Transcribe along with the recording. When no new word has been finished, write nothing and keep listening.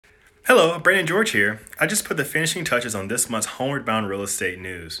Hello, Brandon George here. I just put the finishing touches on this month's Homeward Bound real estate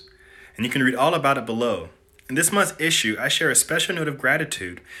news, and you can read all about it below. In this month's issue, I share a special note of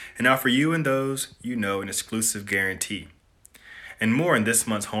gratitude and offer you and those you know an exclusive guarantee. And more in this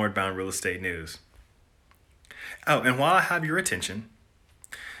month's Homeward Bound real estate news. Oh, and while I have your attention,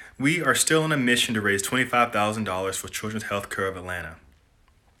 we are still on a mission to raise $25,000 for Children's Healthcare of Atlanta,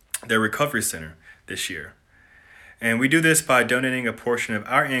 their recovery center, this year. And we do this by donating a portion of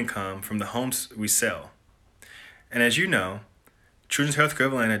our income from the homes we sell. And as you know, Children's Healthcare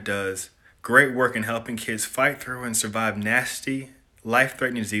of Atlanta does great work in helping kids fight through and survive nasty,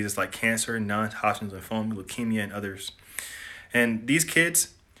 life-threatening diseases like cancer, Non-Hodgkin lymphoma, leukemia, and others. And these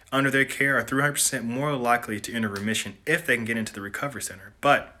kids, under their care, are 300% more likely to enter remission if they can get into the recovery center.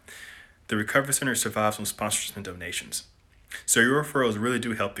 But the recovery center survives on sponsorships and donations. So your referrals really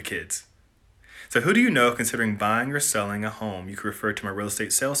do help the kids. So who do you know considering buying or selling a home you could refer to my real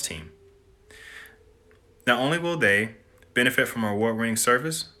estate sales team? Not only will they benefit from our award-winning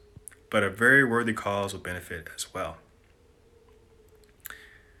service, but a very worthy cause will benefit as well.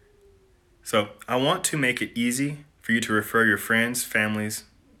 So I want to make it easy for you to refer your friends,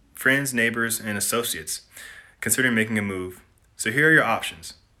 neighbors, and associates considering making a move. So here are your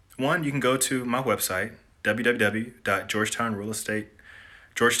options. One, you can go to my website,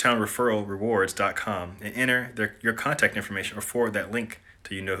 www.georgetownreferralrewards.com, and enter your contact information or forward that link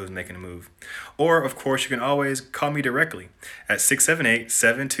to you know who's making a move. Or, of course, you can always call me directly at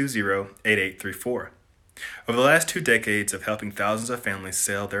 678-720-8834. Over the last 2 decades of helping thousands of families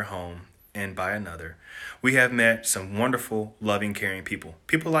sell their home and buy another, we have met some wonderful, loving, caring people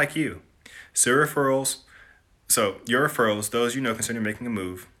like you. So your referrals, those you know considering making a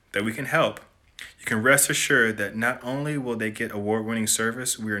move, that we can help, you can rest assured that not only will they get award-winning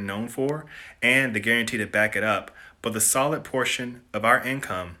service we are known for and the guarantee to back it up, but the solid portion of our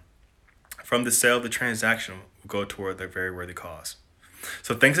income from the sale of the transaction will go toward their very worthy cause.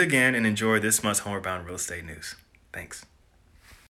 So thanks again and enjoy this month's Homeward Bound real estate news. Thanks.